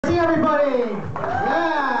everybody!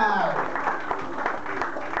 Yeah!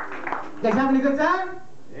 You guys having a good time?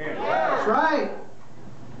 Yeah. That's right.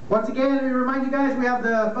 Once again, let me remind you guys, we have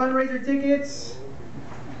the fundraiser tickets.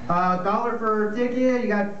 $1 per ticket. You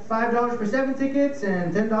got $5 for 7 tickets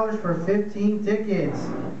and $10 for 15 tickets.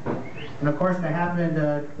 And of course, that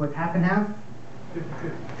happened, what, half and half?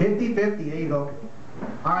 50-50. There you go.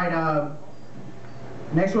 All right.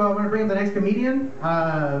 Next one, I'm going to bring up the next comedian.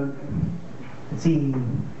 Let's see.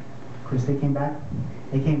 Chris, they came back.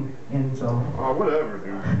 They came in, so. Oh, whatever,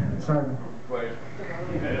 dude. Sorry.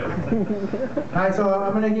 Alright, so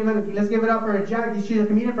I'm gonna let's give it up for Jackie. She's a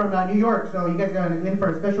comedian from New York, so you guys are in for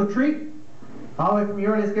a special treat. All the way from New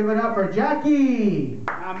York, let's give it up for Jackie.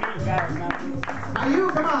 Not me, guys, not me. Now you,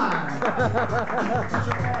 come on.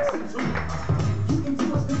 You can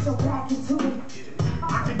do it, put your back into it. I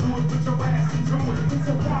can do it, put your ass into it. Put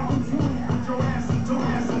your back into it. Put your ass into it.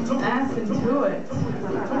 Ass into it.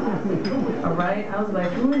 Alright, I was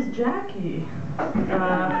like, who is Jackie? I'm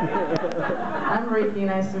Ricky,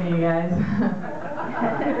 nice to meet you guys.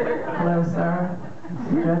 Hello, sir.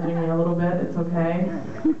 You're judging me a little bit, it's okay.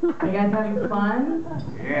 Are you guys having fun?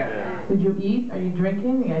 Yeah. Did you eat? Are you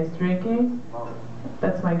drinking? You guys drinking?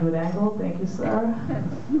 That's my good angle, thank you, sir.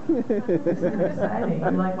 This is exciting.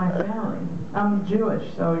 You like my family. I'm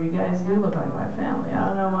Jewish, so you guys do look like my family. I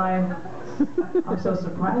don't know why I'm so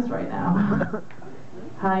surprised right now.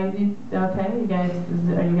 Hi, okay, you guys,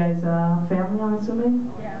 are you guys family, I'm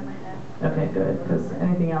assuming? Yeah, my dad. Okay, good, because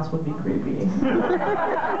anything else would be creepy.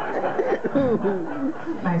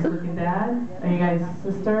 Nice looking dad. Are you guys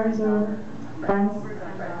sisters or friends?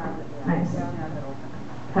 Nice.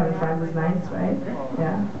 Having friends is nice, right?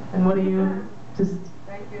 Yeah. And what do you just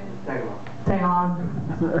tag on?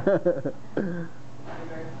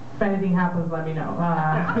 If anything happens, let me know.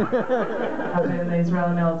 I've been in the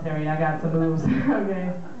Israeli military. I got some moves.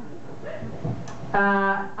 Okay.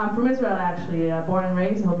 I'm from Israel, actually. Born and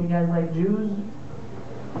raised. Hope you guys like Jews.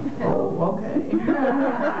 Oh, okay.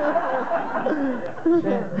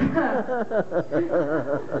 Shit.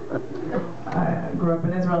 I grew up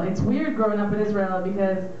in Israel. It's weird growing up in Israel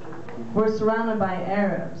because we're surrounded by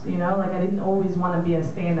Arabs, you know? Like, I didn't always want to be a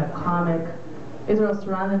stand-up comic. Israel's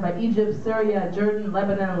surrounded by Egypt, Syria, Jordan,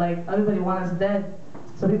 Lebanon, like everybody wants us dead.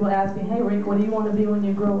 So people ask me, hey Rick, what do you want to be when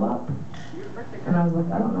you grow up? And I was like,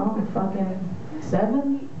 I don't know, I'm fucking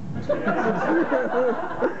 7?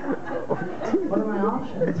 What are my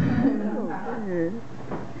options?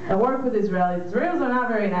 I work with Israelis. Israelis are not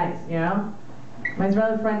very nice, you know? My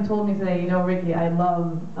Israeli friend told me today, you know, Ricky, I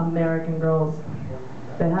love American girls.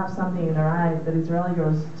 They have something in their eyes that Israeli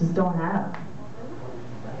girls just don't have.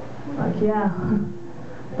 Like, yeah,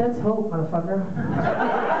 that's hope, motherfucker.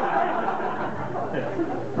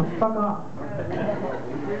 Oh, fuck off.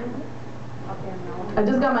 I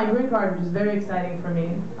just got my green card, which is very exciting for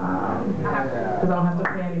me, because I don't have to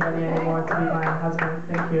pay anybody anymore to be my husband.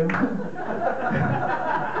 Thank you.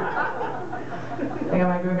 I got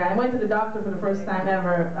my green card. I went to the doctor for the first time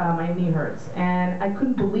ever. My knee hurts, and I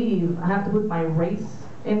couldn't believe I have to put my race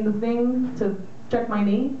in the thing to check my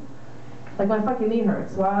knee. Like, my fucking knee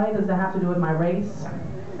hurts. Why does that have to do with my race?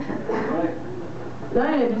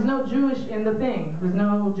 There's no Jewish in the thing. There's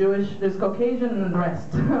no Jewish, there's Caucasian and the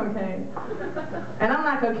rest, okay? And I'm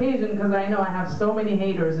not Caucasian because I know I have so many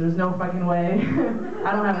haters, there's no fucking way.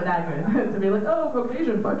 I don't have it that good to be like, oh,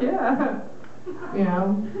 Caucasian, fuck yeah. You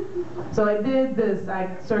know? So I did this, I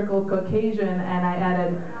circled Caucasian and I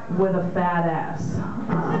added with a fat ass.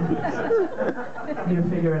 You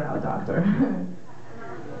figure it out, doctor.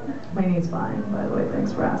 My knee's fine, by the way,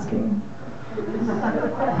 thanks for asking.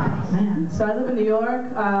 Man, so I live in New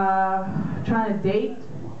York, trying to date.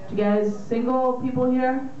 You guys single people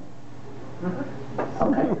here?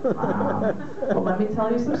 Okay. Well, let me tell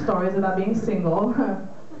you some stories about being single.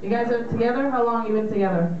 You guys are together? How long have you been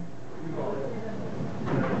together?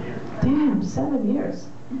 Damn, 7 years.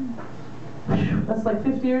 That's like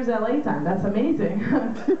 50 years LA time. That's amazing.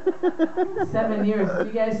 7 years. Do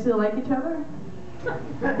you guys still like each other?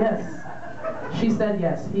 Yes. She said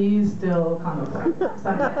yes. He's still contemplating.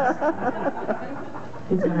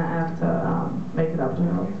 He's gonna have to make it up to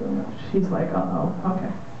her too. She's like, uh-oh,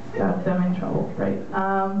 okay. Got them in trouble. Great. So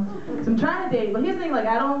I'm trying to date, but here's the thing, like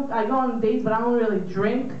I go on dates, but I don't really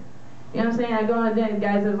drink. You know what I'm saying? I go on a date and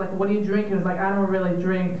guys are like, what do you drink? And it's like, I don't really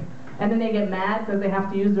drink. And then they get mad because they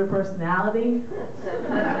have to use their personality.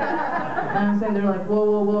 And I'm saying, they're like, whoa,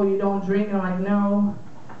 whoa, whoa, you don't drink? And I'm like, no.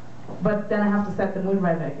 But then I have to set the mood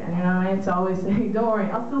right back in, you know what I mean? So I always say, don't worry,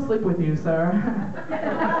 I'll still sleep with you, sir.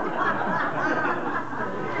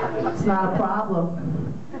 It's not a problem.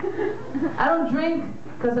 I don't drink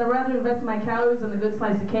Because I'd rather invest my calories in a good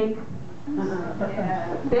slice of cake.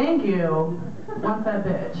 Thank you. One fat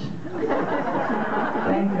bitch.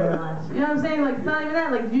 Thank you very much. You know what I'm saying? Like, it's not even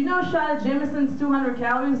that. Like, do you know a shot of Jameson's 200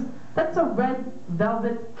 calories? That's a red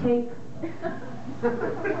velvet cake.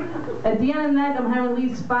 At the end of the night, I'm having at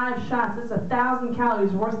least 5 shots. That's 1,000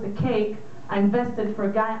 calories worth of cake I invested for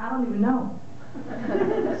a guy I don't even know.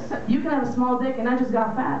 You can have a small dick and I just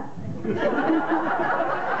got fat.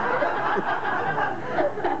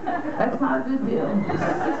 That's not a good deal.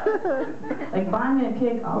 Like, buy me a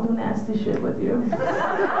cake, I'll do nasty shit with you.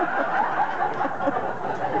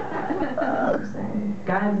 I'm saying,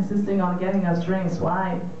 guys insisting on getting us drinks,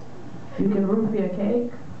 why? You can roofie a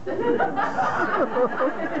cake.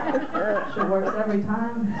 Shit works every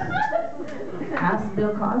time. Ask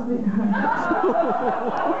Bill Cosby.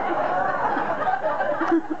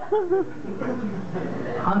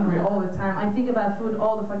 Hungry all the time. I think about food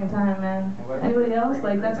all the fucking time, man. Anybody else?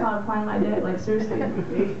 Like, that's how I plan my day. Like, seriously.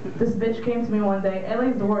 This bitch came to me one day.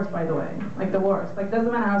 LA's the worst, by the way. Like, the worst. Like,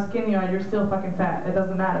 doesn't matter how skinny you are, you're still fucking fat. It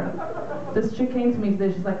doesn't matter. This chick came to me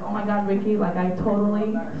today. She's like, oh my God, Ricky, like, I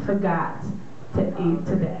totally forgot to eat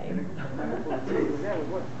today.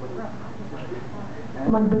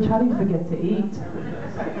 I'm like, bitch, how do you forget to eat?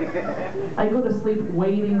 I go to sleep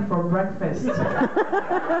waiting for breakfast. You know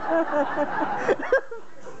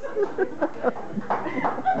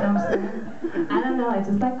what I'm saying? I don't know, it's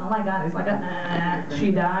just like, oh my God, it's like a,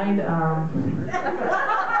 she died,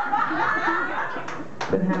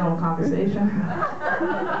 couldn't handle a conversation.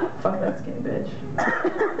 Fuck that skinny bitch.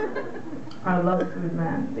 I love food,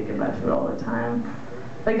 man. Think about food all the time.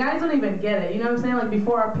 Like, guys don't even get it, you know what I'm saying? Like,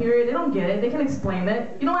 before our period, they don't get it. They can explain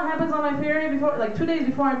it. You know what happens on my period? Before, like, 2 days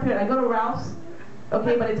before my period, I go to Ralph's.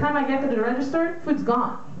 Okay, by the time I get to the register, food's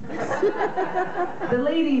gone. The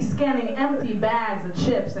lady's scanning empty bags of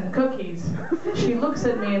chips and cookies. She looks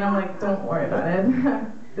at me and I'm like, don't worry about it.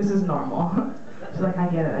 This is normal. She's like, I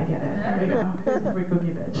get it. Here you go. Here's a free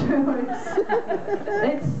cookie, bitch.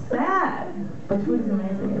 It's sad. But food is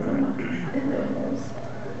amazing, isn't it? It really is.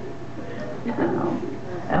 I don't know.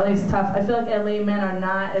 LA's tough. I feel like LA men are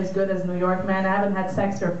not as good as New York men. I haven't had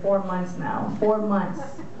sex for 4 months now. 4 months.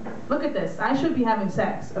 Look at this. I should be having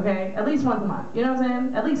sex, okay? At least once a month. You know what I'm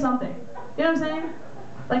saying? At least something. You know what I'm saying?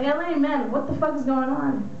 Like, LA men, what the fuck is going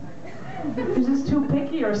on? He's just too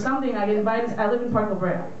picky or something. I live in Park La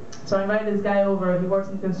Brea. So I invited this guy over. He works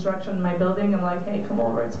in construction in my building. I'm like, hey, come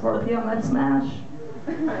over. It's 4 p.m. Let's smash.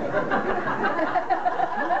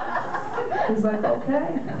 He's like,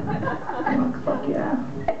 okay. I'm like, fuck yeah.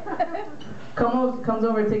 Comes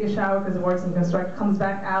over to take a shower because he works in construction. Comes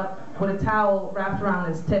back out with a towel wrapped around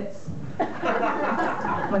his tits.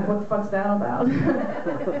 I'm like, what the fuck's that about?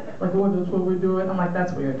 Like, what is what we doing? I'm like,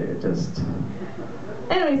 that's weird, dude. Just.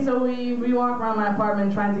 Anyway, so we walk around my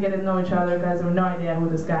apartment trying to get to know each other because I have no idea who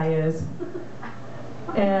this guy is.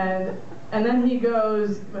 And then he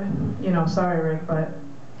goes, you know, sorry, Rick, but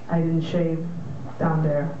I didn't shave down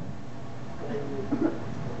there.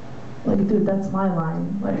 Like, dude, that's my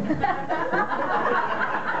line. Like,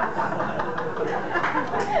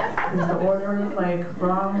 is the order, like,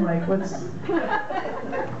 wrong? Like, what's...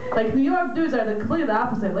 Like, New York dudes are completely the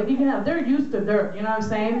opposite. Like, they're used to dirt, you know what I'm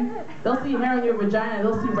saying? They'll see hair in your vagina,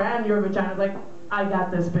 they'll see rat in your vagina, like, I got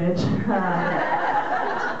this, bitch.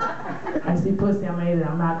 I see pussy, I made it,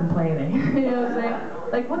 I'm not complaining. You know what I'm saying?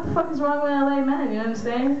 Like, what the fuck is wrong with LA men, you know what I'm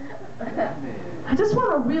saying? I just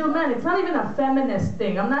want a real man. It's not even a feminist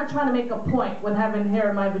thing. I'm not trying to make a point with having hair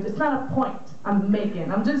in my vagina. It's not a point I'm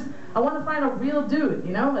making. I want to find a real dude,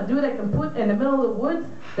 you know? A dude I can put in the middle of the woods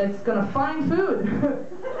that's going to find food. You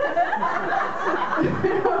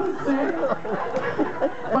know what I'm saying?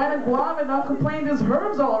 Find a guava and don't complain there's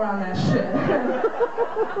herbs all around that shit.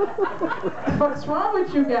 What's wrong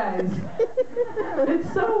with you guys? It's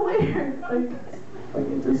so weird. Like,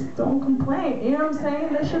 you just don't complain. You know what I'm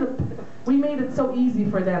saying? They should have. We made it so easy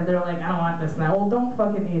for them. They're like, I don't want this now. Well, don't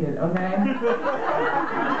fucking eat it, okay?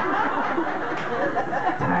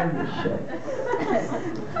 Tired of this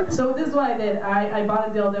shit. So this is what I did. I bought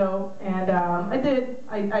a dildo, and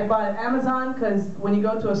I bought it on Amazon because when you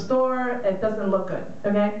go to a store, it doesn't look good,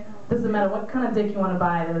 okay? Doesn't matter what kind of dick you want to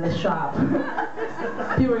buy at the shop.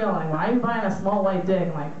 People are going like, why are you buying a small white dick?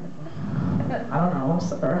 I'm like, I don't know,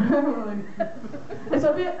 sir.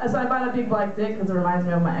 So I bought a big black dick because it reminds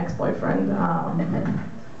me of my ex-boyfriend.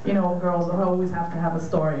 You know, girls always have to have a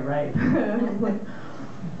story, right?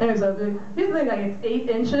 Anyway, so here's the thing, like, it's 8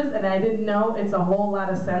 inches, and I didn't know it's a whole lot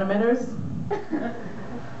of centimeters.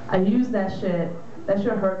 I used that shit. That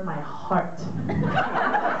shit hurt my heart.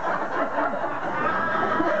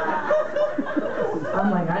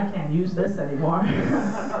 I'm like, I can't use this anymore.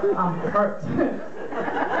 I'm hurt.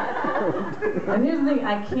 And here's the thing,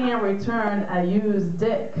 I can't return a used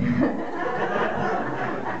dick.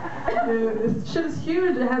 This shit is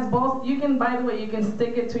huge. It has balls. You can, by the way, you can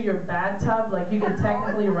stick it to your bathtub. Like, you can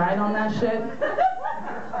technically ride on that shit.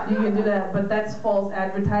 You can do that, but that's false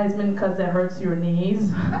advertisement because it hurts your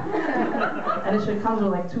knees. And it shit comes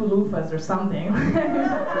with like 2 loofahs or something.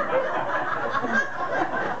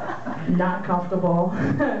 Not comfortable.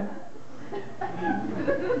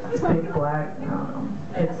 It's big black.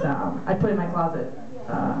 It's I put it in my closet.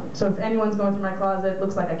 So if anyone's going through my closet, it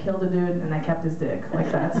looks like I killed a dude and I kept his dick,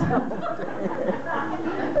 like that.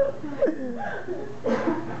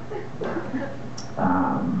 I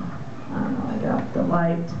don't know, I got the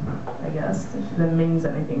light, I guess, if that means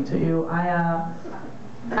anything to you.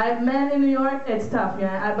 I've met in New York, it's tough,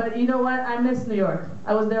 yeah, but you know what, I miss New York.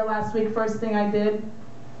 I was there last week, first thing I did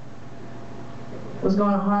was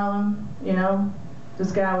going to Harlem, you know.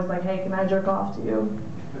 This guy was like, hey, can I jerk off to you?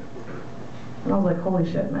 And I was like, holy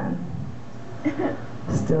shit, man.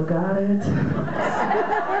 Still got it.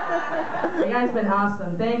 You guys been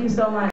awesome. Thank you so much.